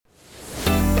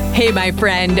Hey, my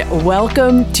friend,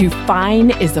 welcome to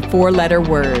Fine is a Four-Letter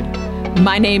Word.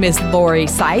 My name is Lori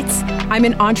Seitz. I'm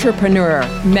an entrepreneur,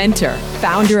 mentor,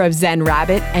 founder of Zen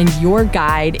Rabbit, and your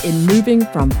guide in moving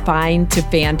from fine to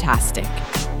fantastic.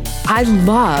 I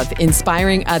love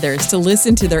inspiring others to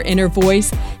listen to their inner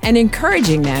voice and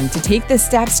encouraging them to take the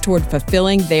steps toward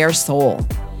fulfilling their soul.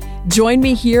 Join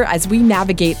me here as we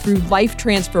navigate through life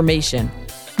transformation,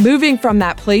 moving from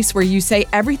that place where you say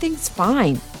everything's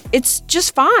fine. It's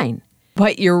just fine,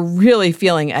 but you're really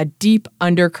feeling a deep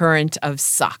undercurrent of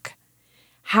suck.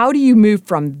 How do you move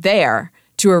from there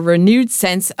to a renewed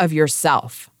sense of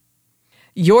yourself?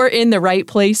 You're in the right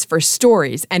place for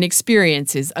stories and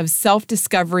experiences of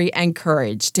self-discovery and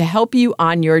courage to help you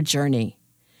on your journey.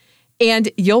 And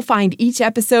you'll find each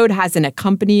episode has an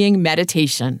accompanying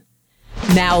meditation.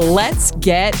 Now let's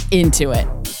get into it.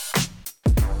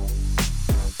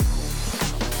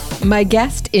 My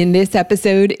guest in this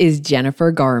episode is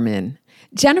Jennifer Garman.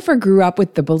 Jennifer grew up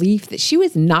with the belief that she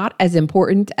was not as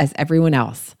important as everyone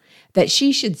else, that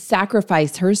she should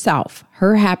sacrifice herself,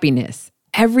 her happiness,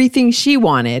 everything she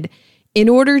wanted in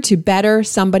order to better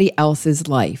somebody else's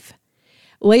life.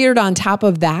 Layered on top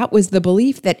of that was the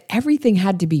belief that everything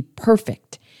had to be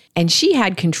perfect, and she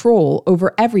had control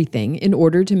over everything in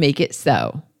order to make it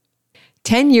so.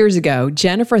 10 years ago,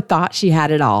 Jennifer thought she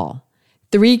had it all.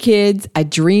 3 kids, a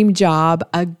dream job,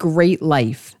 a great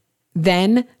life.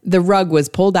 Then the rug was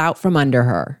pulled out from under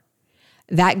her.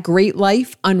 That great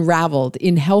life unraveled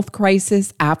in health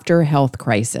crisis after health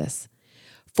crisis.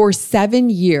 For 7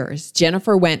 years,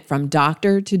 Jennifer went from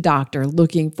doctor to doctor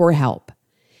looking for help.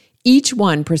 Each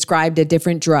one prescribed a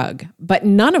different drug, but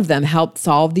none of them helped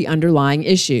solve the underlying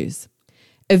issues.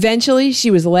 Eventually,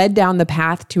 she was led down the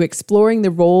path to exploring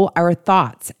the role our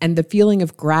thoughts and the feeling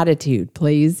of gratitude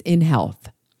plays in health.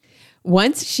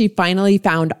 Once she finally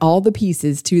found all the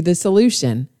pieces to the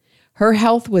solution, her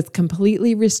health was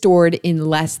completely restored in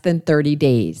less than 30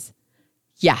 days.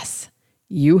 Yes,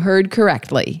 you heard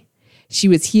correctly. She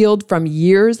was healed from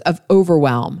years of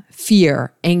overwhelm,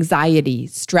 fear, anxiety,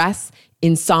 stress,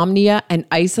 insomnia, and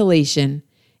isolation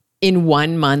in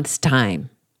 1 month's time.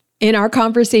 In our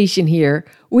conversation here,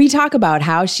 we talk about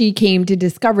how she came to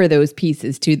discover those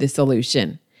pieces to the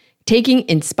solution, taking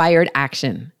inspired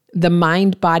action, the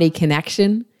mind-body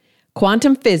connection,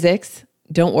 quantum physics,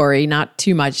 don't worry, not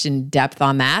too much in depth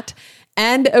on that,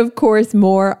 and of course,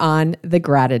 more on the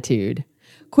gratitude.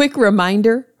 Quick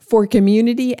reminder, for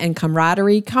community and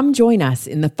camaraderie, come join us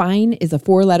in the Fine is a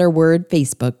Four-Letter Word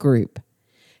Facebook group.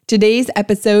 Today's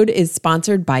episode is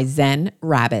sponsored by Zen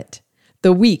Rabbit.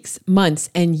 The weeks,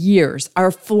 months, and years are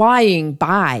flying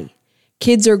by.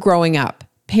 Kids are growing up,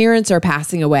 parents are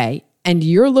passing away, and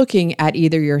you're looking at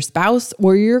either your spouse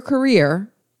or your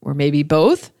career, or maybe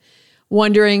both,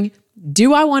 wondering,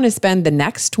 do I want to spend the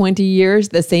next 20 years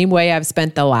the same way I've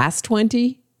spent the last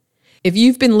 20? If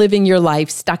you've been living your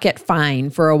life stuck at fine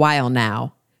for a while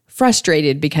now,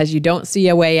 frustrated because you don't see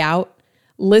a way out,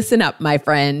 listen up, my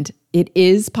friend. It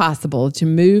is possible to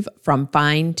move from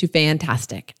fine to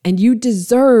fantastic, and you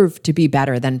deserve to be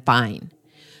better than fine.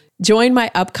 Join my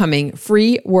upcoming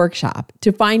free workshop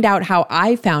to find out how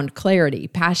I found clarity,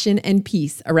 passion, and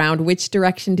peace around which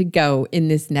direction to go in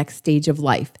this next stage of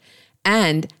life,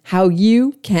 and how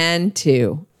you can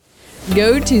too.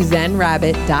 Go to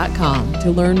zenrabbit.com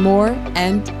to learn more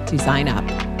and to sign up.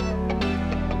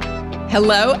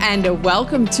 Hello and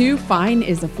welcome to Fine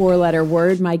is a Four-Letter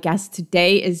Word. My guest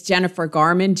today is Jennifer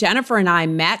Garman. Jennifer and I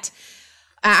met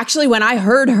actually when I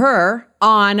heard her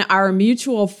on our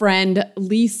mutual friend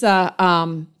Lisa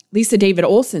David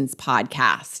Olson's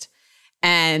podcast.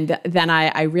 And then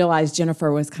I realized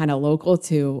Jennifer was kind of local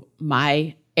to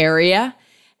my area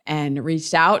and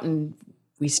reached out and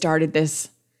we started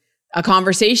a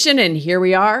conversation, and here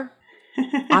we are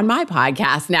on my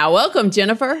podcast now. Welcome,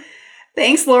 Jennifer.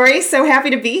 Thanks, Lori. So happy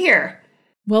to be here.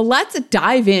 Well, let's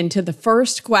dive into the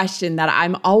first question that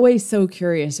I'm always so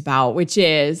curious about, which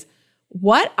is,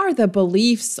 what are the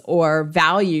beliefs or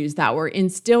values that were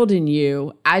instilled in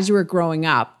you as you were growing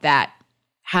up that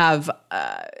have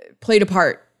played a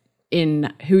part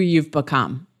in who you've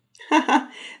become?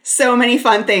 So many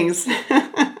fun things.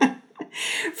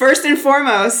 First and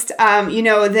foremost,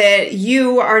 that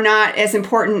you are not as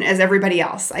important as everybody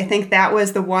else. I think that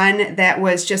was the one that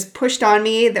was just pushed on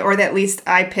me, or that at least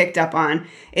I picked up on,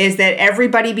 is that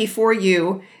everybody before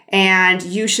you, and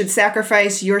you should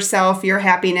sacrifice yourself, your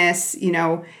happiness,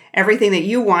 everything that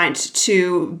you want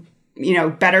to,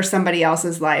 better somebody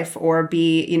else's life or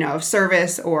be, of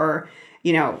service or,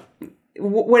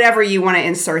 whatever you want to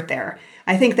insert there.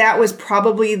 I think that was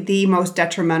probably the most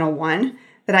detrimental one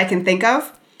that I can think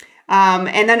of.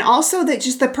 And then also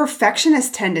just the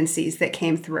perfectionist tendencies that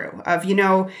came through of,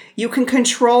 you can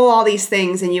control all these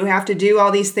things and you have to do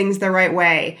all these things the right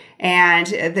way. And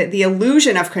the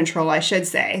illusion of control, I should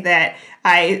say, that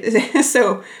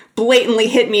so blatantly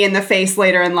hit me in the face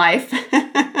later in life.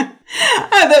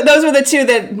 Those were the two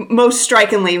that most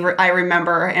strikingly I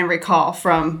remember and recall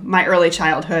from my early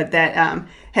childhood that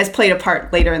has played a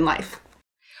part later in life.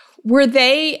 Were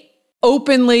they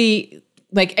openly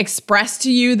expressed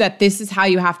to you that this is how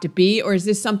you have to be, or is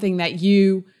this something that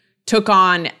you took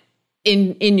on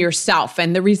in yourself?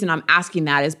 And the reason I'm asking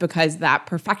that is because that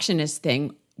perfectionist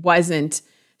thing wasn't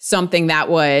something that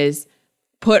was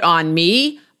put on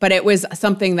me, but it was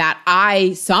something that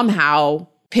I somehow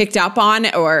picked up on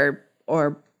or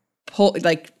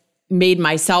made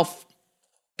myself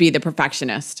be the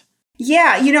perfectionist.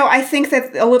 Yeah, I think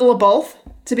that a little of both,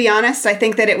 to be honest. I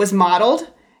think that it was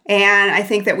modeled, and I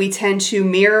think that we tend to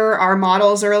mirror our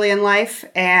models early in life.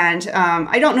 And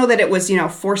I don't know that it was,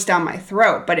 forced down my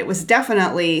throat, but it was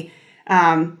definitely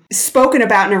spoken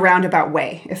about in a roundabout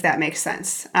way, if that makes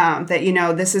sense. That,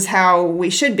 this is how we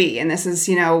should be, and this is,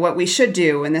 what we should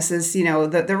do, and this is,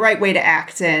 the right way to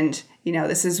act, and,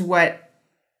 this is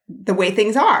the way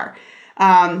things are.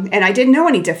 And I didn't know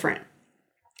any different.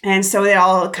 And so it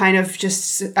all kind of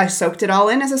I soaked it all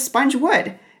in as a sponge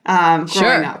would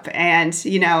growing up. And,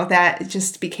 that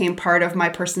just became part of my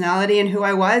personality and who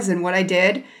I was and what I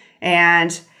did.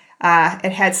 And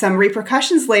it had some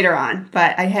repercussions later on,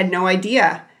 but I had no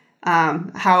idea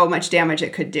how much damage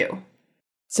it could do.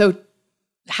 So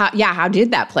how did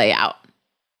that play out?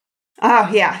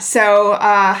 Oh, yeah. So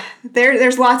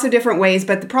there's lots of different ways,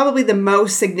 but probably the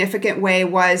most significant way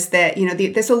was that,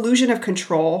 this illusion of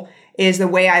control is the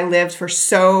way I lived for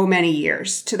so many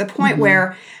years, to the point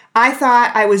where I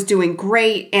thought I was doing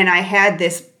great and I had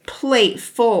this plate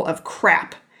full of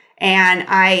crap. And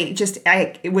I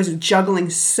was juggling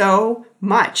so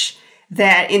much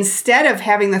that instead of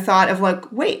having the thought of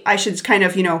wait, I should kind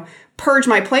of, purge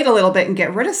my plate a little bit and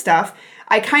get rid of stuff,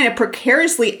 I kind of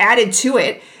precariously added to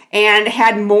it and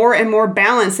had more and more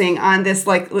balancing on this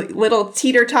little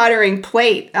teeter-tottering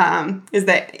plate, is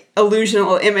that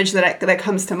illusional image that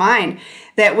comes to mind,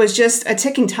 that was just a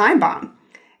ticking time bomb.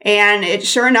 And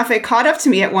sure enough, it caught up to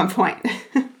me at one point.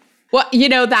 Well,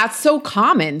 that's so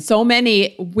common. So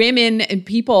many women and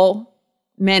people,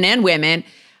 men and women,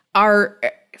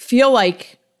 feel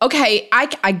like, okay,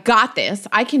 I got this.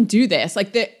 I can do this.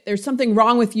 There's something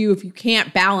wrong with you if you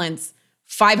can't balance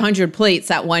 500 plates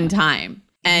at one time.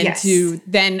 And yes. to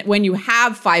then, when you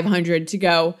have 500, to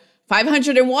go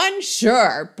 501,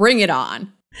 sure, bring it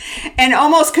on. And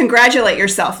almost congratulate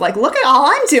yourself. Look at all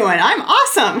I'm doing. I'm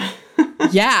awesome.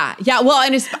 Yeah. Well,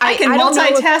 and I can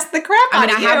multitask the crap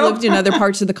out of you. I have lived in other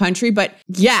parts of the country, but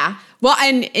yeah. Well,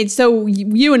 and so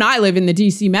you and I live in the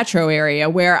DC metro area,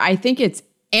 where I think it's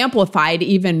amplified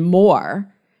even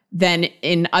more than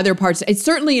in other parts. It's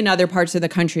certainly in other parts of the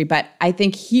country, but I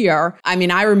think here,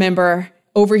 I remember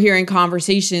overhearing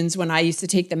conversations when I used to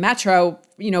take the metro,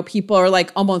 people are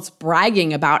almost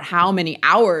bragging about how many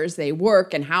hours they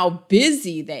work and how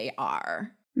busy they are.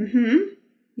 Mm-hmm.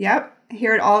 Yep. I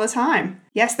hear it all the time.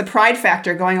 Yes, the pride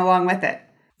factor going along with it.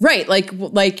 Right.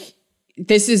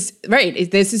 This is right.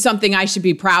 This is something I should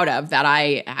be proud of, that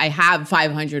I have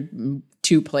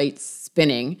 502 plates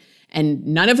spinning and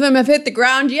none of them have hit the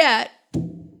ground yet.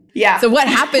 Yeah. So what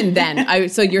happened then?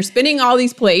 So you're spinning all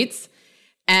these plates.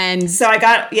 And so I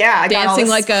got dancing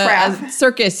like a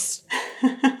circus.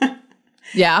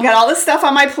 Yeah. I got all this stuff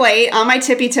on my plate, on my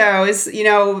tippy toes,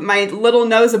 my little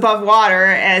nose above water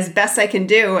as best I can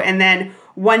do. And then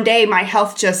one day my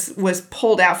health just was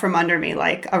pulled out from under me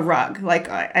like a rug,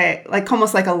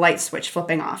 almost like a light switch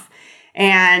flipping off.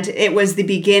 And it was the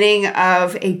beginning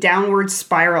of a downward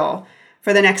spiral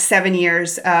for the next 7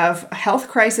 years of health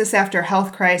crisis after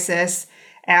health crisis,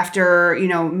 after,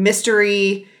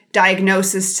 mystery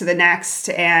diagnosis to the next.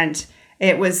 And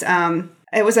it was an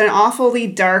awfully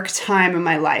dark time in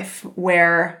my life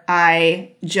where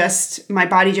my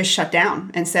body just shut down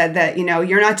and said that,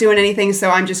 you're not doing anything, so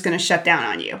I'm just going to shut down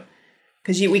on you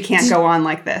because we can't go on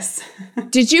like this.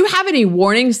 Did you have any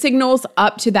warning signals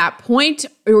up to that point,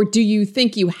 or do you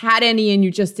think you had any and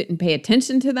you just didn't pay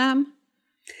attention to them?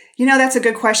 That's a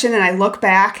good question. And I look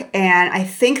back and I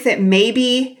think that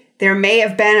maybe there may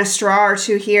have been a straw or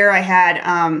two here. I had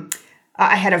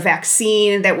a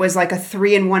vaccine that was like a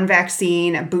 3-in-1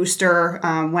 vaccine, a booster,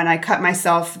 when I cut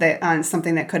myself on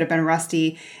something that could have been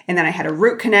rusty. And then I had a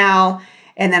root canal.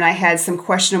 And then I had some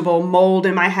questionable mold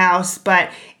in my house.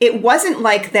 But it wasn't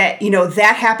like that,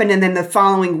 that happened. And then the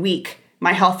following week,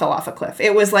 my health fell off a cliff.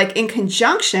 It was in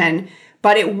conjunction,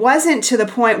 But it wasn't to the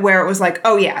point where it was like,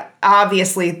 oh yeah,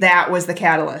 obviously that was the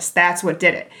catalyst. That's what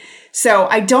did it. So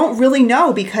I don't really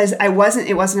know because it wasn't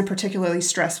a particularly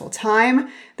stressful time.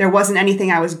 There wasn't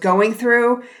anything I was going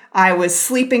through. I was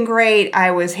sleeping great.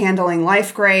 I was handling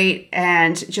life great.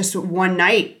 And just one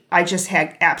night, I just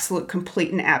had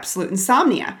complete and absolute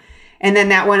insomnia. And then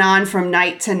that went on from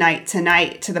night to night to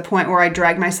night to the point where I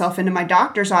dragged myself into my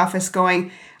doctor's office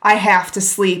going, I have to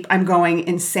sleep. I'm going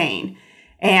insane.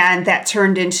 And that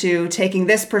turned into taking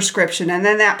this prescription and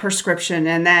then that prescription.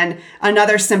 And then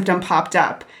another symptom popped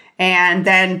up. And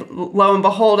then lo and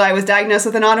behold, I was diagnosed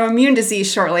with an autoimmune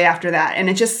disease shortly after that. And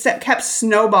it just kept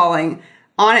snowballing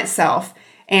on itself.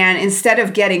 And instead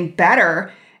of getting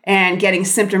better and getting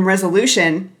symptom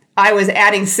resolution, I was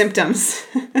adding symptoms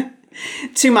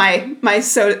to my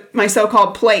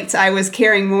so-called plate. I was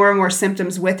carrying more and more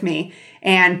symptoms with me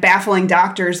and baffling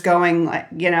doctors going like,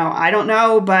 I don't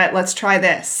know, but let's try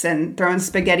this, and throwing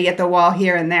spaghetti at the wall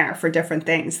here and there for different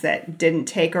things that didn't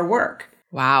take or work.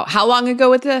 Wow. How long ago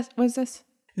was this?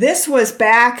 This was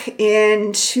back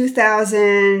in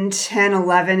 2010,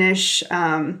 11-ish,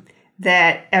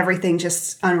 that everything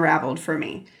just unraveled for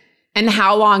me. And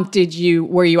how long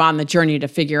were you on the journey to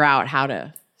figure out how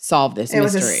to solve this mystery? It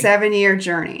was a 7-year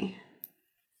journey.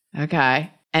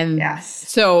 Okay. And yes.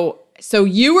 So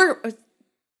you were,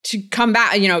 to come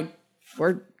back,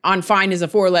 we're on fine is a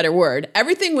 4-letter word.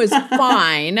 Everything was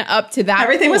fine up to that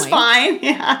Everything point. was fine.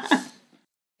 Yeah.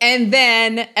 And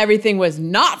then everything was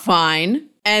not fine.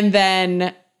 And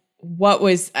then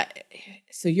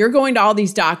so you're going to all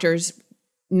these doctors.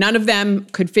 None of them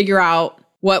could figure out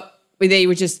what they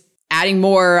were just adding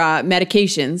more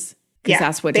medications. Because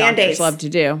that's what Band-Aids. Doctors love to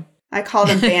do. I call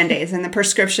them Band-Aids and the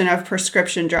prescription of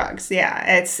prescription drugs. Yeah,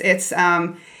 it's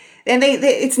and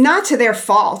it's not to their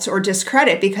fault or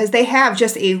discredit because they have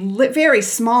just a very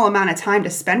small amount of time to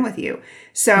spend with you.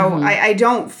 So I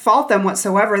don't fault them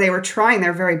whatsoever. They were trying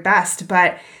their very best,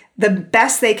 but the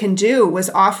best they can do was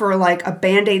offer like a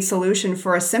Band-Aid solution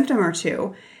for a symptom or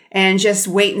two and just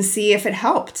wait and see if it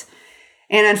helped.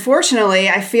 And unfortunately,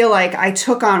 I feel like I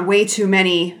took on way too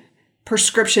many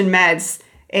prescription meds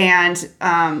and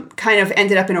kind of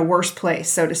ended up in a worse place,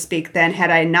 so to speak, than had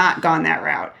I not gone that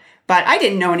route. But I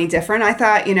didn't know any different. I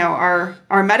thought,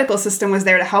 our medical system was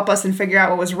there to help us and figure out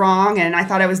what was wrong. And I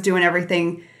thought I was doing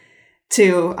everything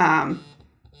to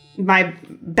my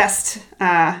best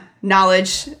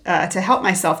knowledge to help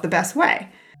myself the best way.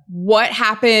 What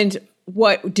happened?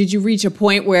 What did you reach a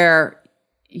point where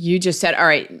you just said, all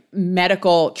right,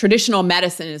 traditional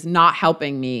medicine is not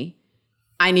helping me.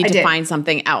 I need to find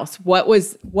something else. What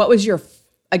was your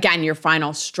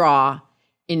final straw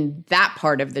in that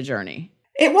part of the journey?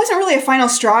 It wasn't really a final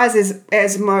straw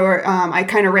as more, I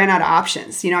kind of ran out of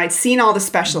options. I'd seen all the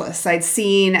specialists. I'd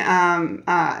seen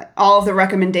all of the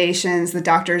recommendations the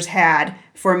doctors had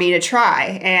for me to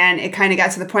try. And it kind of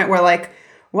got to the point where like,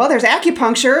 well, there's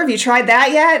acupuncture. Have you tried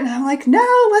that yet? And I'm like,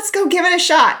 no, let's go give it a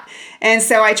shot. And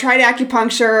so I tried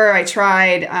acupuncture. I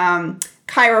tried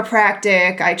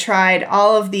chiropractic. I tried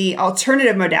all of the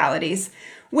alternative modalities,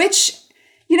 which,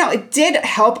 it did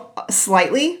help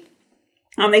slightly.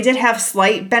 They did have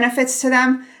slight benefits to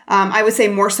them. I would say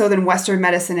more so than Western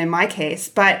medicine in my case,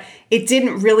 but it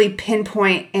didn't really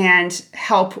pinpoint and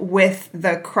help with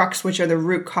the crux, which are the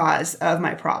root cause of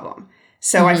my problem.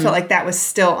 So I felt like that was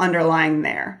still underlying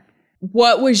there.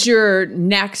 What was your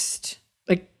next,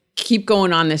 keep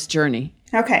going on this journey?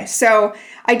 Okay, so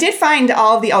I did find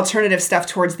all the alternative stuff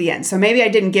towards the end. So maybe I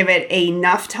didn't give it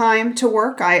enough time to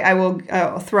work. I will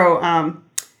throw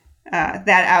that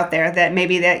out there that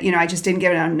maybe I just didn't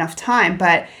give it enough time.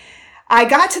 But I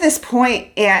got to this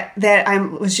point that I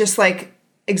was just like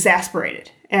exasperated.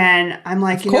 And I'm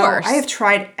like, I have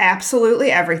tried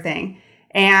absolutely everything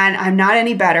and I'm not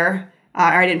any better. Or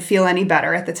I didn't feel any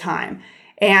better at the time.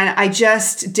 And I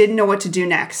just didn't know what to do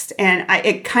next. And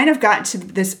it kind of got to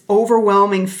this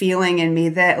overwhelming feeling in me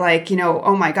that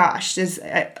oh my gosh,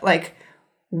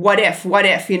 what if,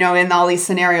 and all these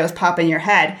scenarios pop in your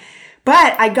head.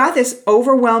 But I got this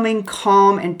overwhelming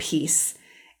calm and peace.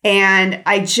 And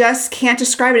I just can't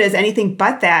describe it as anything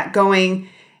but that going.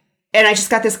 And I just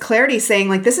got this clarity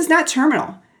saying this is not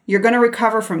terminal. You're going to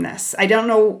recover from this. I don't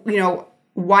know,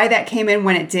 why that came in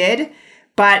when it did.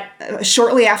 But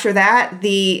shortly after that,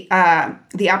 the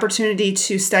opportunity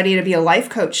to study to be a life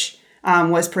coach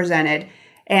was presented.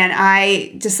 And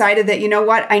I decided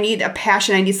that, I need a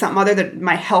passion. I need something other than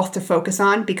my health to focus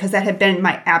on because that had been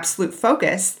my absolute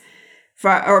focus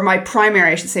or my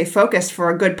primary, I should say, focus for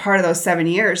a good part of those 7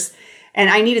 years. And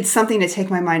I needed something to take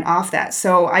my mind off that.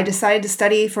 So I decided to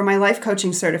study for my life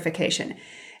coaching certification.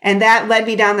 And that led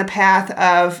me down the path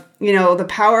of, the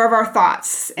power of our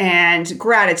thoughts and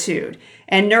gratitude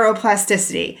and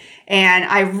neuroplasticity. And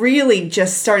I really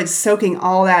just started soaking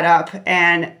all that up.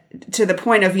 And to the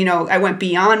point of, I went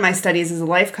beyond my studies as a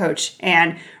life coach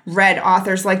and read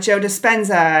authors like Joe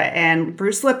Dispenza and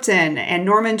Bruce Lipton and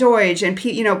Norman Doidge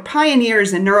and,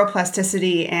 pioneers in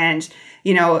neuroplasticity and,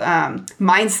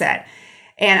 mindset.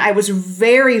 And I was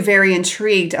very, very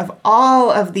intrigued of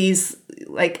all of these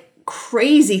like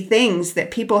crazy things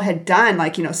that people had done,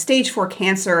 like, stage 4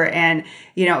 cancer and,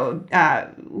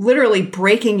 literally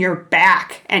breaking your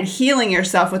back and healing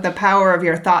yourself with the power of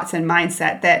your thoughts and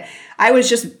mindset, that I was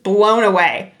just blown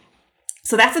away.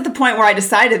 So that's at the point where I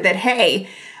decided that, hey,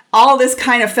 all this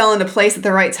kind of fell into place at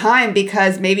the right time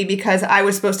because I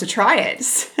was supposed to try it.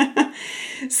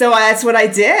 So that's what I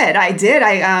did.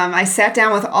 I sat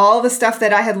down with all the stuff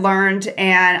that I had learned,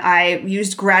 and I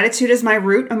used gratitude as my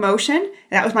root emotion.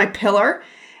 That was my pillar.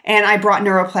 And I brought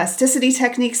neuroplasticity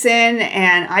techniques in,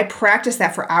 and I practiced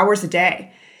that for hours a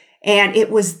day. And it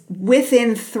was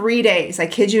within 3 days, I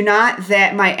kid you not,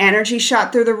 that my energy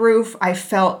shot through the roof. I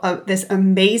felt this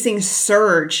amazing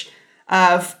surge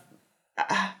of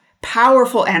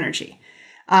powerful energy,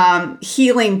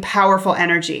 healing, powerful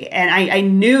energy. And I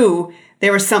knew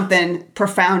there was something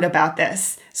profound about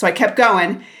this. So I kept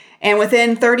going. And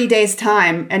within 30 days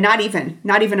time, and not even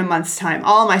a month's time,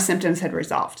 all my symptoms had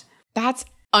resolved. That's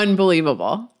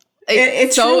unbelievable.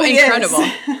 It so truly incredible.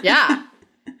 Is. Yeah.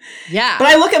 Yeah. But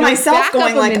I look at myself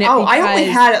going like, I only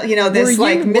had, this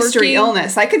like mystery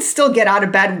illness. I could still get out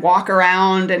of bed, walk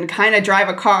around and kind of drive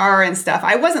a car and stuff.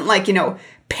 I wasn't like,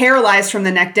 paralyzed from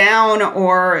the neck down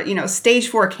or, stage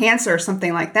 4 cancer or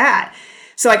something like that.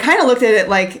 So I kind of looked at it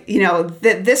like,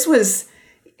 that this was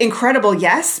incredible,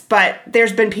 yes, but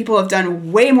there's been people who have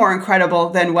done way more incredible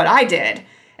than what I did.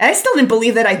 And I still didn't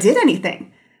believe that I did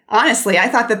anything. Honestly, I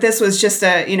thought that this was just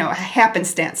a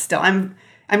happenstance still. I'm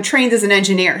trained as an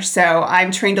engineer, so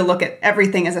I'm trained to look at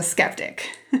everything as a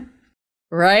skeptic.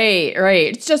 Right.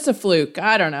 It's just a fluke.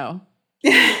 I don't know.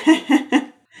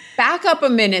 Back up a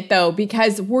minute though,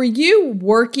 because were you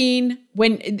working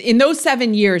in those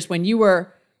 7 years when you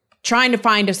were trying to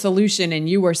find a solution and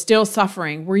you were still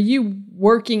suffering, were you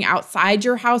working outside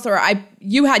your house, or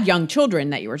you had young children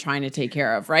that you were trying to take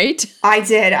care of, right? I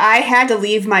did. I had to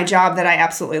leave my job that I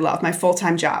absolutely loved, my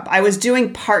full-time job. I was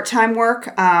doing part-time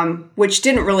work, which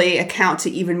didn't really account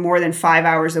to even more than 5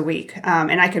 hours a week.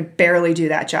 And I could barely do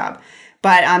that job.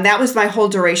 But that was my whole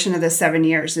duration of the 7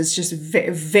 years. It's just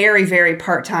very, very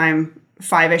part-time,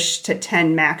 5-ish to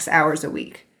 10 max hours a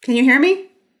week. Can you hear me?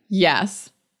 Yes.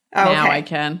 Oh, now okay. I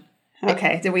can.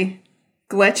 Okay. Did we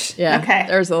glitch? Yeah. Okay.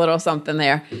 There's a little something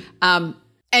there. And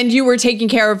you were taking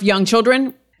care of young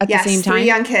children at the same time? Yes, 3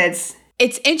 young kids.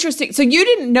 It's interesting. So you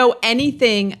didn't know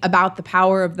anything about the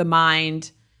power of the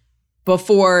mind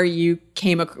before you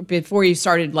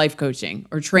started life coaching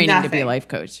or training to be a life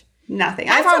coach? Nothing.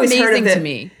 That's I've always heard of it. To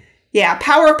me. Yeah,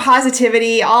 power of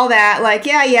positivity, all that. Like,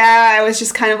 yeah. I was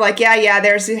just kind of like, yeah.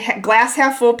 There's glass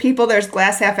half full people. There's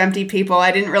glass half empty people.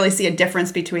 I didn't really see a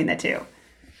difference between the two.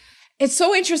 It's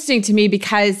so interesting to me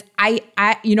because I've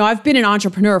been an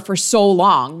entrepreneur for so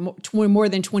long, more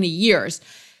than 20 years.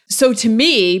 So to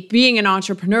me, being an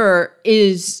entrepreneur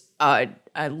is a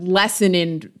lesson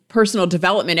in personal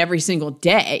development every single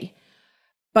day.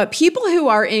 But people who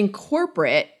are in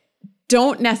corporate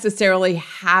don't necessarily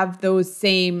have those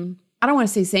same, I don't want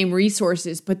to say same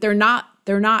resources, but they're not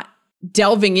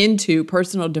delving into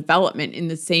personal development in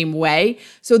the same way.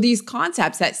 So these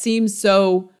concepts that seem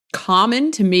so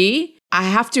common to me, I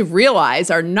have to realize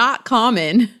are not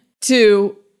common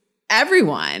to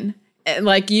everyone.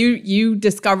 Like you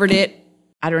discovered it,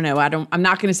 I don't know, I'm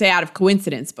not going to say out of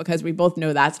coincidence because we both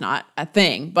know that's not a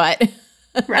thing, but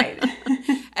right.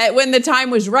 When the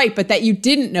time was right, but that you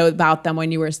didn't know about them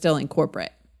when you were still in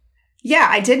corporate. Yeah,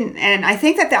 I didn't. And I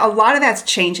think that a lot of that's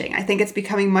changing. I think it's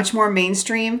becoming much more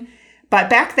mainstream. But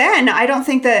back then, I don't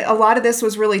think that a lot of this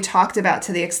was really talked about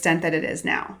to the extent that it is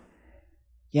now.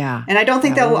 Yeah. And I don't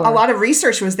think that a lot of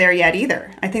research was there yet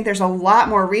either. I think there's a lot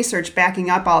more research backing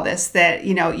up all this that,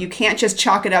 you can't just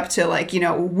chalk it up to like,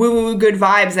 woo-woo good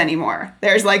vibes anymore.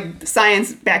 There's like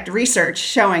science-backed research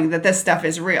showing that this stuff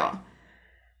is real.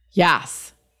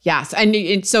 Yes.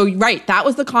 And so, right, that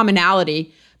was the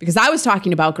commonality because I was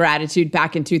talking about gratitude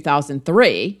back in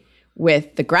 2003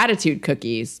 with the gratitude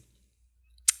cookies.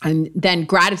 And then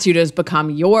gratitude has become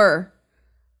your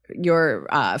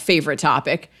favorite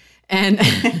topic. And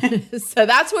so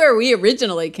that's where we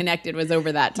originally connected, was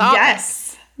over that topic.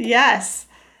 Yes.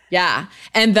 Yeah.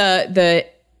 And the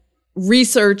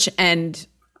research and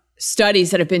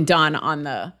studies that have been done on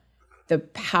the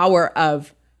power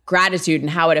of gratitude and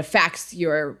how it affects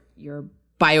your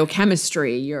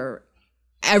biochemistry, your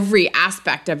every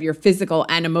aspect of your physical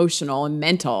and emotional and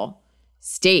mental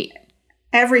state.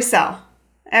 Every cell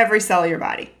of your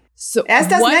body. So as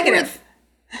does negative.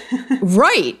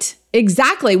 Right.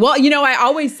 Exactly. Well, I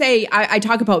always say, I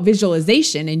talk about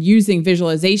visualization and using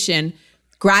visualization,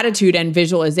 gratitude and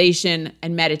visualization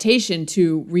and meditation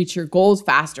to reach your goals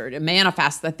faster, to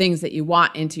manifest the things that you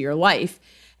want into your life.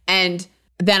 And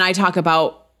then I talk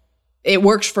about it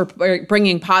works for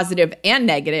bringing positive and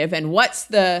negative. And what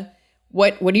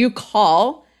do you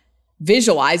call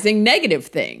visualizing negative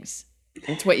things?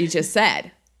 That's what you just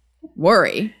said.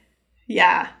 Worry.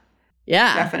 Yeah.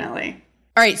 Yeah. Definitely.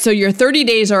 All right. So your 30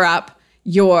 days are up.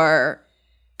 You're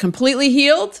completely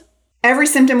healed? Every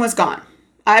symptom was gone.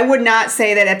 I would not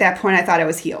say that at that point I thought I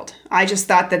was healed. I just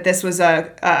thought that this was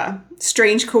a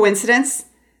strange coincidence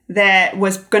that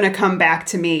was going to come back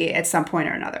to me at some point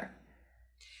or another.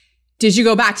 Did you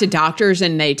go back to doctors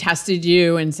and they tested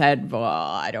you and said, well,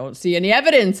 I don't see any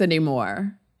evidence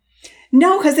anymore?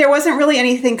 No, because there wasn't really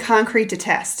anything concrete to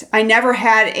test. I never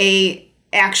had a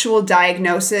actual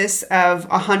diagnosis of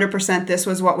 100% this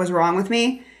was what was wrong with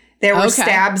me. There were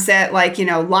stabs at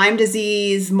Lyme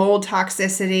disease, mold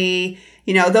toxicity.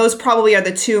 Those probably are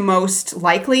the two most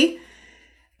likely.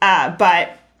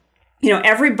 But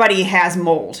everybody has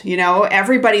mold.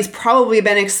 Everybody's probably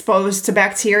been exposed to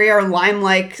bacteria or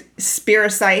Lyme-like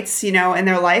spirochetes, in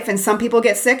their life. And some people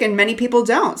get sick and many people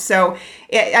don't. So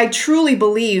I truly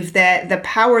believe that the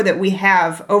power that we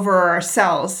have over our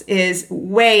cells is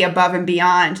way above and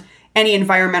beyond any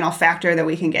environmental factor that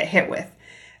we can get hit with.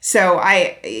 So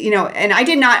and I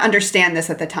did not understand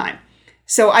this at the time.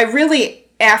 So I really,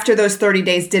 after those 30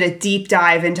 days, did a deep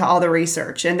dive into all the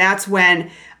research. And that's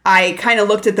when I kind of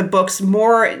looked at the books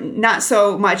more, not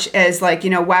so much as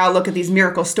wow, look at these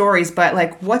miracle stories,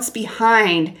 but what's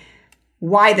behind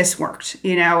why this worked,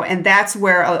 and that's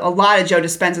where a lot of Joe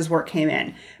Dispenza's work came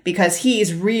in, because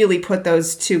he's really put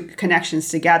those two connections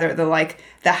together,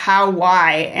 the how,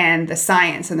 why, and the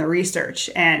science and the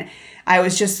research. And I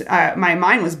was just, my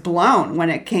mind was blown when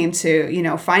it came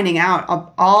to, finding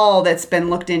out all that's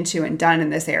been looked into and done in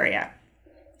this area.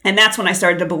 And that's when I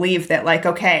started to believe that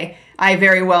okay, I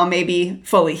very well may be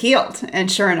fully healed.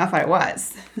 And sure enough, I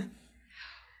was.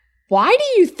 Why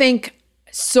do you think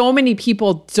so many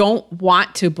people don't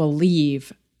want to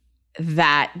believe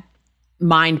that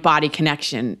mind-body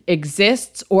connection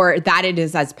exists, or that it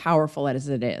is as powerful as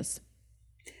it is?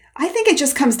 I think it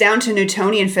just comes down to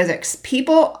Newtonian physics.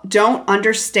 People don't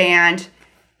understand,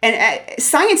 and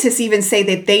scientists even say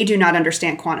that they do not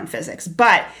understand quantum physics.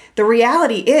 But the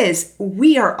reality is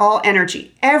we are all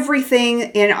energy. Everything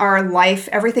in our life,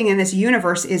 everything in this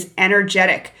universe is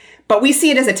energetic. But we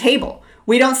see it as a table.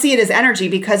 We don't see it as energy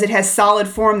because it has solid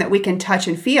form that we can touch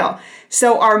and feel.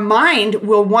 So our mind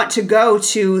will want to go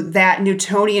to that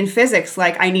Newtonian physics,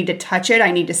 I need to touch it,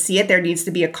 I need to see it, there needs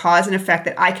to be a cause and effect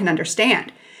that I can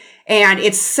understand. And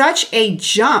it's such a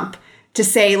jump to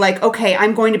say okay,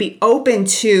 I'm going to be open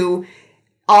to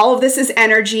all of this is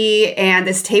energy and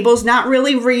this table's not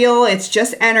really real. It's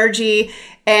just energy.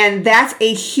 And that's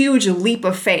a huge leap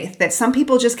of faith that some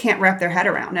people just can't wrap their head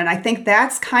around. And I think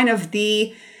that's kind of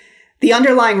the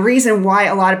underlying reason why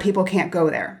a lot of people can't go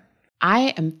there.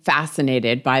 I am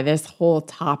fascinated by this whole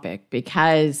topic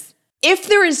because if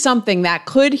there is something that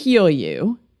could heal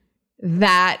you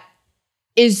that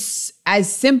is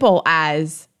as simple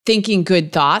as thinking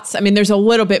good thoughts. I mean, there's a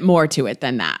little bit more to it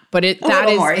than that, but that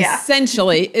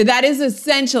is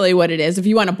essentially what it is. If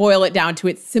you want to boil it down to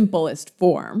its simplest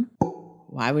form,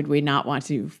 why would we not want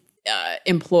to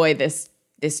employ this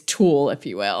tool, if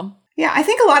you will? Yeah, I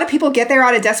think a lot of people get there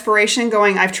out of desperation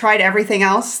going, I've tried everything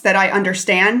else that I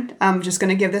understand. I'm just going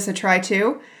to give this a try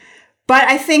too. But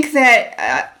I think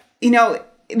that,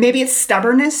 maybe it's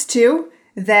stubbornness too.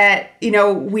 That,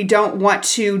 we don't want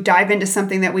to dive into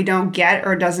something that we don't get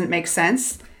or doesn't make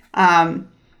sense.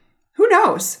 Who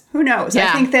knows? Yeah.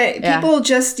 I think that people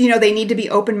just, they need to be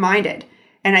open-minded.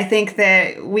 And I think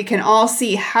that we can all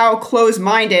see how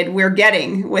closed-minded we're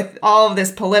getting with all of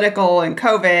this political and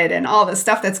COVID and all this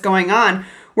stuff that's going on.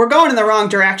 We're going in the wrong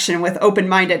direction with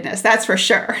open-mindedness. That's for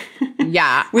sure.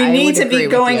 Yeah. We need to be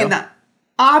going in the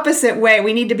opposite way.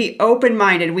 We need to be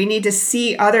open-minded. We need to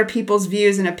see other people's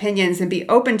views and opinions and be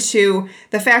open to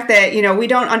the fact that, we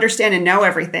don't understand and know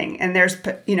everything. And there's,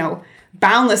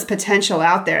 boundless potential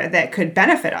out there that could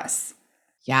benefit us.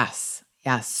 Yes.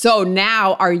 Yes. So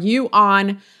now are you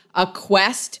on a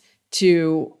quest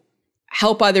to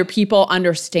help other people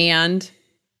understand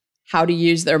how to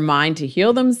use their mind to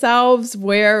heal themselves?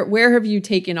 Where have you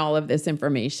taken all of this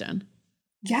information?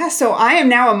 Yeah, so I am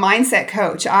now a mindset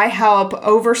coach. I help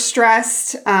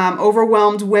overstressed,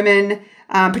 overwhelmed women,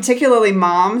 particularly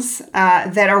moms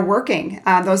that are working.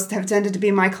 Those have tended to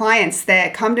be my clients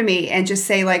that come to me and just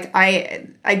say, like,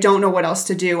 I don't know what else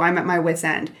to do. I'm at my wit's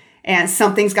end and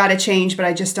something's got to change, but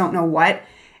I just don't know what.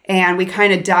 And we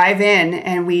kind of dive in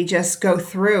and we just go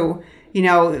through,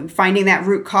 finding that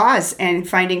root cause and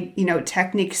finding,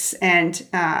 techniques and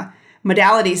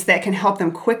modalities that can help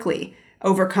them quickly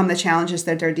overcome the challenges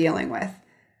that they're dealing with.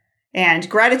 And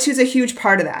gratitude's a huge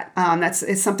part of that.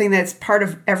 It's something that's part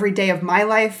of every day of my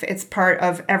life. It's part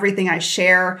of everything I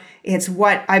share. It's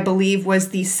what I believe was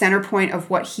the center point of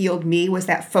what healed me, was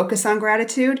that focus on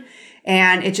gratitude.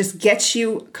 And it just gets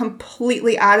you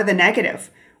completely out of the negative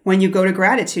when you go to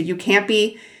gratitude. You can't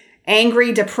be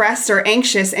angry, depressed, or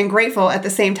anxious and grateful at the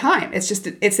same time.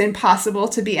 It's impossible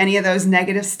to be any of those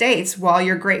negative states while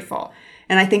you're grateful.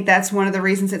 And I think that's one of the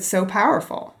reasons it's so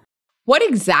powerful. What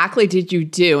exactly did you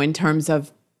do in terms of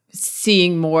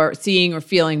seeing or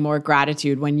feeling more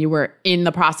gratitude when you were in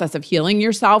the process of healing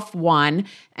yourself, one,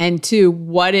 and two,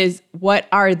 what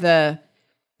are the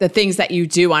things that you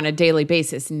do on a daily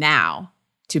basis now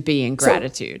to be in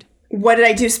gratitude? So what did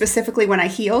I do specifically when I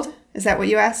healed? Is that what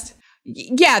you asked?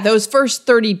 Yeah, those first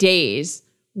 30 days,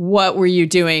 what were you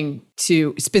doing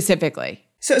specifically?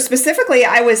 So specifically,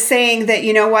 I was saying that,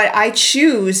 I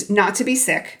choose not to be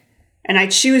sick and I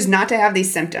choose not to have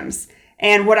these symptoms.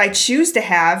 And what I choose to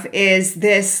have is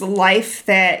this life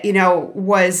that,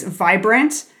 was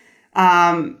vibrant,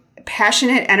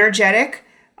 passionate, energetic,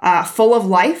 full of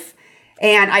life.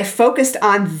 And I focused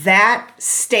on that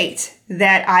state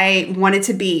that I wanted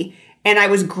to be. And I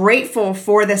was grateful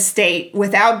for the state.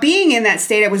 Without being in that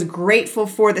state, I was grateful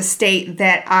for the state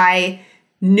that I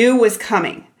knew was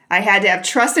coming. I had to have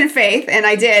trust and faith, and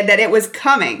I did, that it was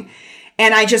coming.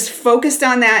 And I just focused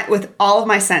on that with all of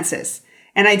my senses.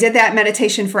 And I did that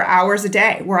meditation for hours a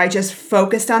day, where I just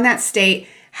focused on that state,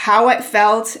 how it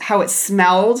felt, how it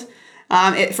smelled.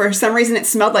 For some reason, it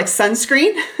smelled like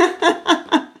sunscreen.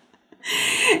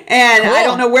 And cool. I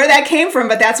don't know where that came from,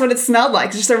 but that's what it smelled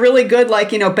like. Just a really good,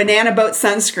 banana boat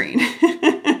sunscreen.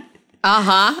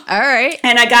 Uh-huh. All right.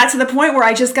 And I got to the point where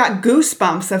I just got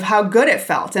goosebumps of how good it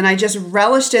felt. And I just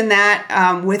relished in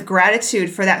that with gratitude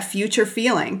for that future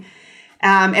feeling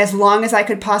as long as I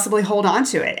could possibly hold on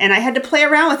to it. And I had to play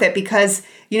around with it because,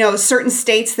 certain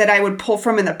states that I would pull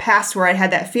from in the past where I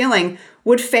had that feeling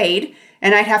would fade.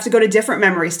 And I'd have to go to different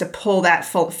memories to pull that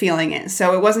full feeling in.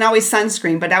 So it wasn't always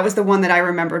sunscreen, but that was the one that I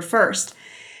remembered first.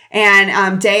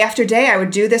 And day after day, I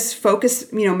would do this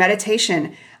focus,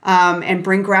 meditation and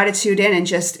bring gratitude in and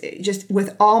just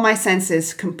with all my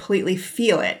senses completely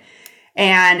feel it.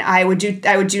 And I would do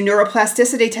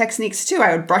neuroplasticity techniques too.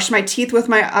 I would brush my teeth with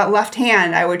my left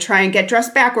hand. I would try and get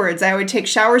dressed backwards. I would take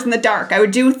showers in the dark. I would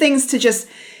do things to just,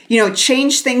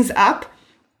 change things up,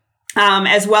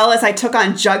 as well as I took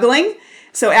on juggling.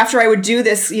 So after I would do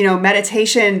this,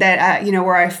 meditation that,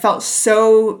 where I felt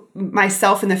so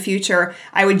myself in the future,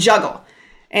 I would juggle.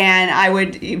 And I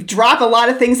would drop a lot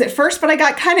of things at first, but I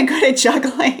got kind of good at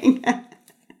juggling.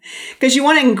 Because you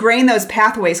want to ingrain those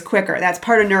pathways quicker. That's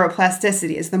part of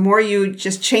neuroplasticity, is the more you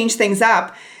just change things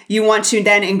up, you want to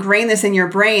then ingrain this in your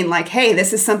brain like, hey,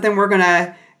 this is something we're going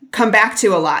to come back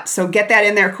to a lot. So get that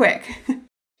in there quick.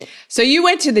 So you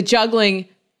went to the juggling,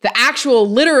 the actual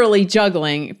literally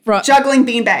juggling. Juggling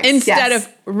beanbags.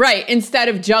 Instead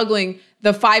of juggling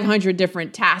the 500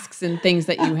 different tasks and things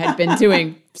that you had been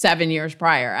doing 7 years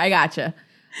prior. I gotcha.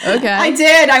 Okay. I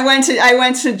did. I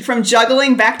went from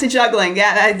juggling back to juggling.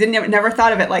 Yeah, I never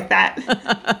thought of it like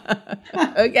that.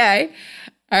 Okay.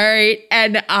 All right.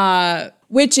 And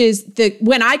which is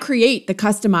when I create the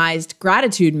customized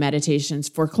gratitude meditations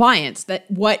for clients, that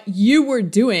what you were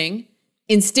doing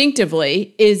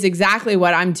instinctively is exactly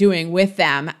what I'm doing with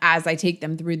them as I take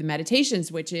them through the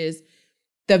meditations, which is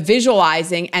the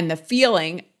visualizing and the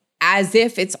feeling as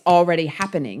if it's already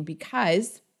happening,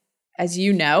 because, as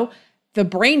you know, the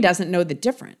brain doesn't know the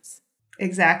difference.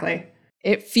 Exactly.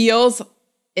 It feels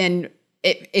and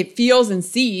it feels and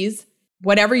sees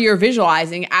whatever you're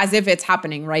visualizing as if it's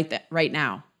happening right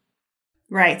now.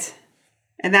 Right.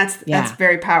 And that's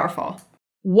very powerful.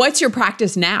 What's your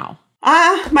practice now?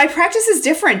 My practice is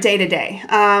different day to day.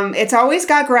 It's always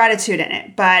got gratitude in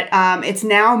it, but it's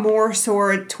now more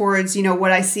towards,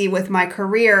 what I see with my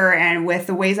career and with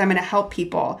the ways I'm going to help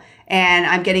people. And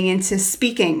I'm getting into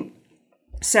speaking.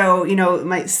 So,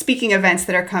 my speaking events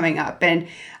that are coming up. And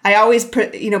I always,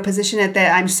 position it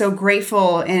that I'm so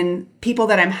grateful in people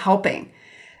that I'm helping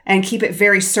and keep it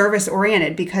very service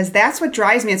oriented, because that's what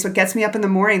drives me. It's what gets me up in the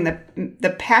morning.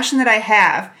 The passion that I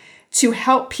have to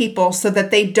help people so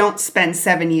that they don't spend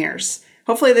 7 years.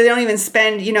 Hopefully they don't even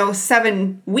spend,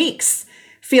 7 weeks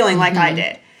feeling like I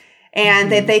did.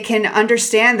 And that they can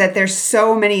understand that there's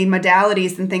so many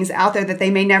modalities and things out there that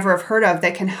they may never have heard of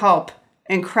that can help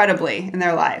incredibly in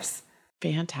their lives.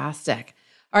 Fantastic.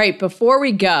 All right, before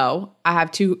we go, I have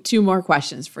two more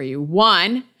questions for you.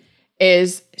 One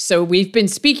is, so we've been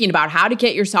speaking about how to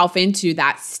get yourself into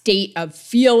that state of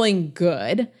feeling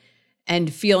good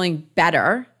and feeling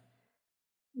better.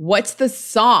 What's the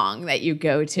song that you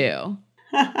go to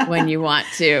when you want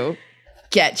to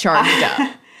get charged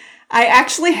up? I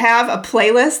actually have a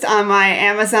playlist on my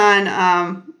Amazon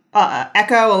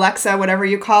Echo, Alexa, whatever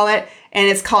you call it, and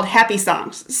it's called Happy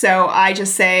Songs. So I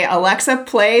just say, Alexa,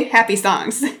 play Happy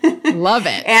Songs. Love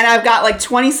it. And I've got like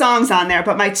 20 songs on there,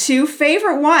 but my two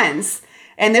favorite ones,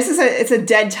 and it's a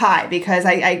dead tie because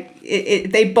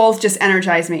they both just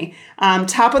energize me.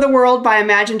 Top of the World by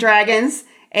Imagine Dragons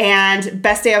and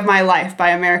Best Day of My Life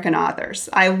by American Authors.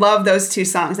 I love those two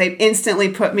songs. They instantly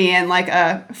put me in like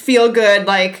a feel good,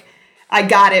 like I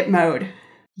got it mode.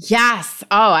 Yes.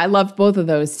 Oh, I love both of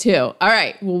those too. All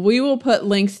right. Well, we will put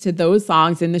links to those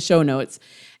songs in the show notes.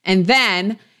 And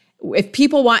then if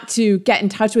people want to get in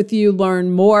touch with you,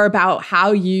 learn more about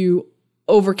how you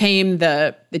overcame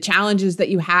the challenges that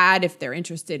you had, if they're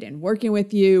interested in working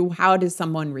with you, how does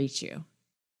someone reach you?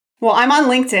 Well, I'm on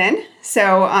LinkedIn.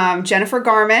 So Jennifer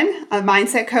Garman, a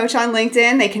mindset coach on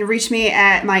LinkedIn. They can reach me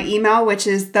at my email, which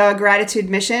is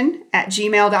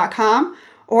thegratitudemission@gmail.com,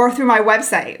 or through my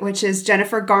website, which is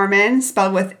Jennifer Garman,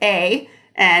 spelled with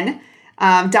A-N,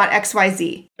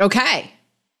 .xyz. Okay.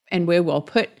 And we will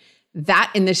put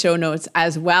that in the show notes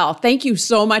as well. Thank you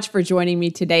so much for joining me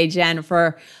today,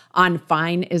 Jennifer, on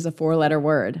Fine is a 4-letter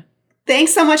word.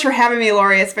 Thanks so much for having me,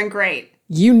 Lori. It's been great.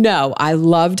 You know, I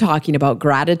love talking about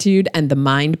gratitude and the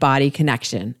mind-body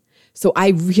connection. So I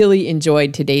really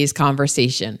enjoyed today's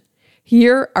conversation.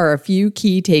 Here are a few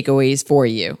key takeaways for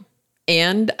you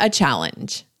and a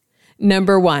challenge.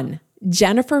 Number 1,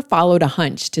 Jennifer followed a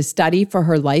hunch to study for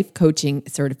her life coaching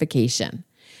certification.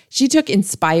 She took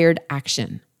inspired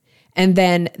action. And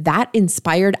then that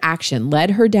inspired action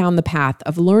led her down the path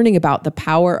of learning about the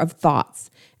power of thoughts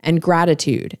and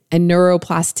gratitude and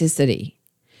neuroplasticity,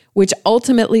 which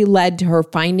ultimately led to her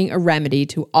finding a remedy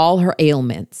to all her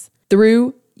ailments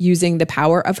through using the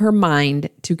power of her mind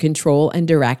to control and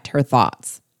direct her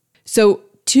thoughts. So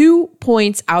 2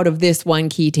 points out of this one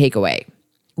key takeaway.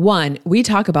 1, we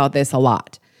talk about this a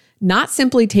lot, not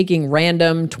simply taking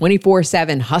random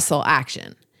 24/7 hustle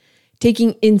action.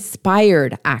 Taking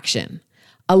inspired action,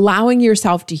 allowing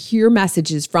yourself to hear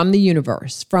messages from the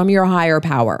universe, from your higher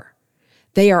power.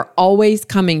 They are always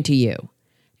coming to you.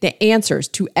 The answers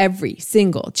to every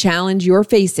single challenge you're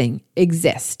facing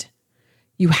exist.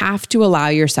 You have to allow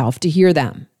yourself to hear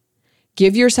them.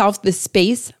 Give yourself the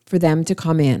space for them to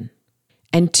come in.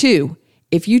 And 2,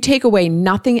 if you take away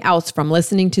nothing else from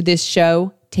listening to this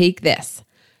show, take this.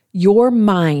 Your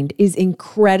mind is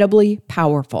incredibly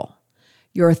powerful.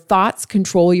 Your thoughts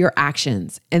control your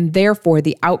actions and therefore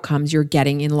the outcomes you're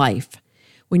getting in life.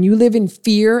 When you live in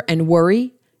fear and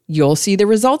worry, you'll see the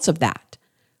results of that.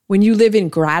 When you live in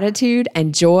gratitude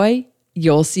and joy,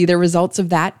 you'll see the results of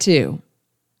that too.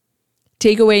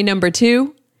 Takeaway number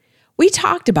 2, we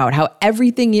talked about how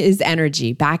everything is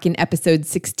energy back in episode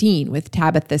 16 with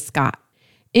Tabitha Scott.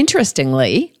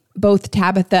 Interestingly, both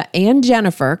Tabitha and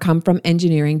Jennifer come from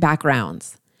engineering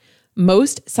backgrounds.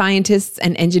 Most scientists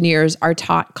and engineers are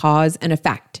taught cause and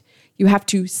effect. You have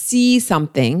to see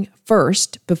something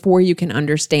first before you can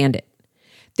understand it.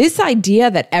 This idea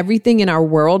that everything in our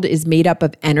world is made up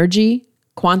of energy,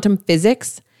 quantum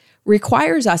physics,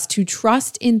 requires us to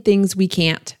trust in things we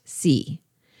can't see,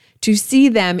 to see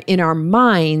them in our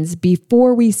minds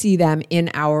before we see them in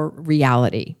our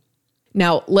reality.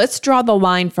 Now, let's draw the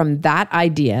line from that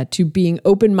idea to being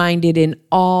open-minded in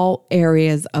all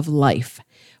areas of life.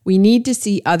 We need to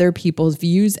see other people's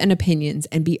views and opinions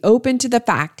and be open to the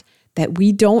fact that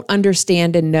we don't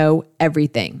understand and know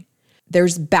everything.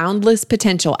 There's boundless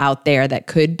potential out there that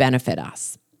could benefit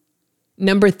us.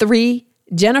 Number 3,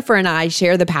 Jennifer and I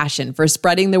share the passion for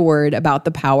spreading the word about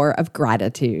the power of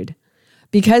gratitude.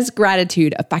 Because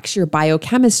gratitude affects your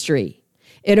biochemistry,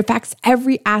 it affects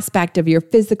every aspect of your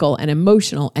physical and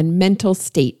emotional and mental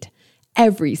state,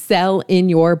 every cell in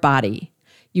your body.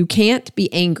 You can't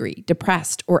be angry,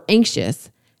 depressed, or anxious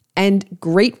and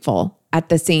grateful at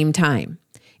the same time.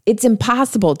 It's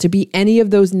impossible to be any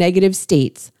of those negative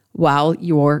states while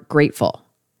you're grateful.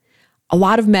 A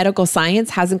lot of medical science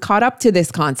hasn't caught up to this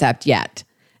concept yet,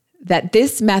 that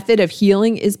this method of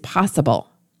healing is possible.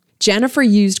 Jennifer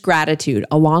used gratitude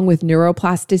along with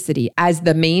neuroplasticity as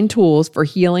the main tools for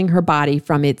healing her body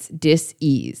from its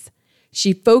dis-ease.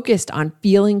 She focused on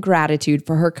feeling gratitude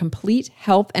for her complete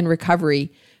health and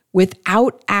recovery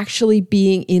without actually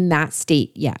being in that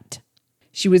state yet.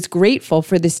 She was grateful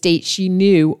for the state she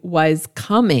knew was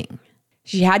coming.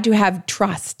 She had to have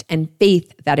trust and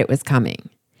faith that it was coming.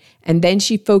 And then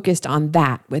she focused on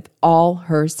that with all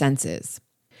her senses.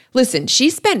 Listen, she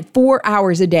spent 4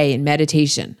 hours a day in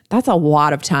meditation. That's a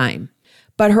lot of time.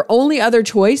 But her only other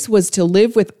choice was to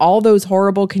live with all those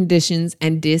horrible conditions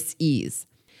and dis-ease.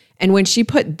 And when she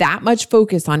put that much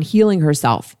focus on healing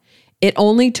herself, it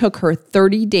only took her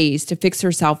 30 days to fix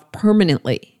herself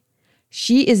permanently.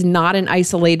 She is not an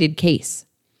isolated case.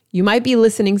 You might be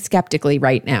listening skeptically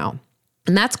right now,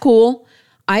 and that's cool.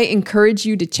 I encourage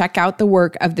you to check out the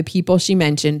work of the people she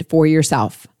mentioned for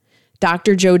yourself.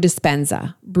 Dr. Joe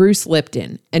Dispenza, Bruce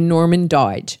Lipton, and Norman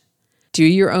Doidge. Do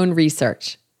your own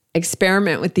research.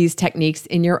 Experiment with these techniques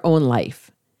in your own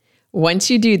life. Once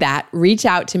you do that, reach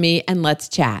out to me and let's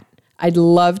chat. I'd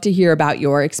love to hear about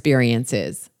your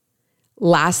experiences.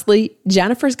 Lastly,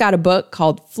 Jennifer's got a book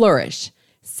called Flourish,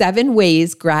 7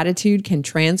 Ways Gratitude Can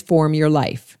Transform Your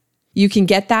Life. You can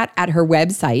get that at her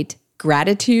website,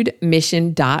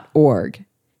 gratitudemission.org.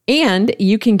 And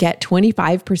you can get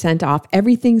 25% off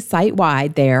everything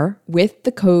site-wide there with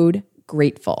the code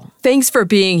GRATEFUL. Thanks for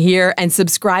being here and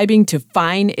subscribing to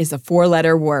Fine is a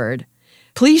 4-letter word.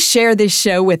 Please share this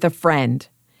show with a friend.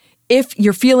 If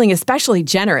you're feeling especially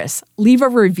generous, leave a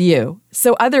review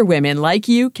so other women like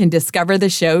you can discover the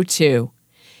show too.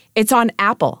 It's on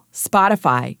Apple,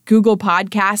 Spotify, Google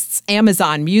Podcasts,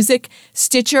 Amazon Music,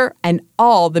 Stitcher, and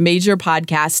all the major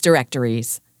podcast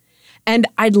directories. And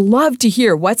I'd love to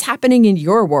hear what's happening in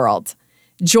your world.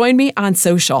 Join me on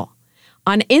social.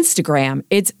 On Instagram,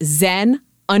 it's zen_rabbit.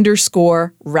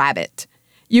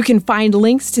 You can find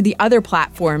links to the other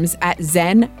platforms at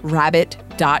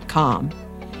zenrabbit.com.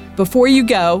 Before you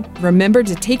go, remember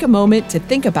to take a moment to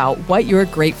think about what you're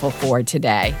grateful for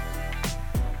today.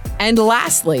 And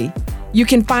lastly, you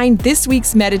can find this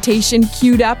week's meditation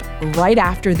queued up right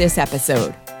after this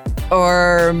episode.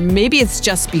 Or maybe it's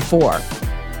just before,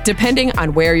 depending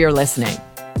on where you're listening.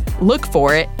 Look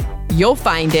for it, you'll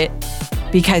find it,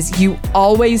 because you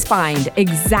always find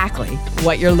exactly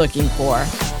what you're looking for.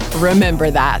 Remember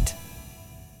that.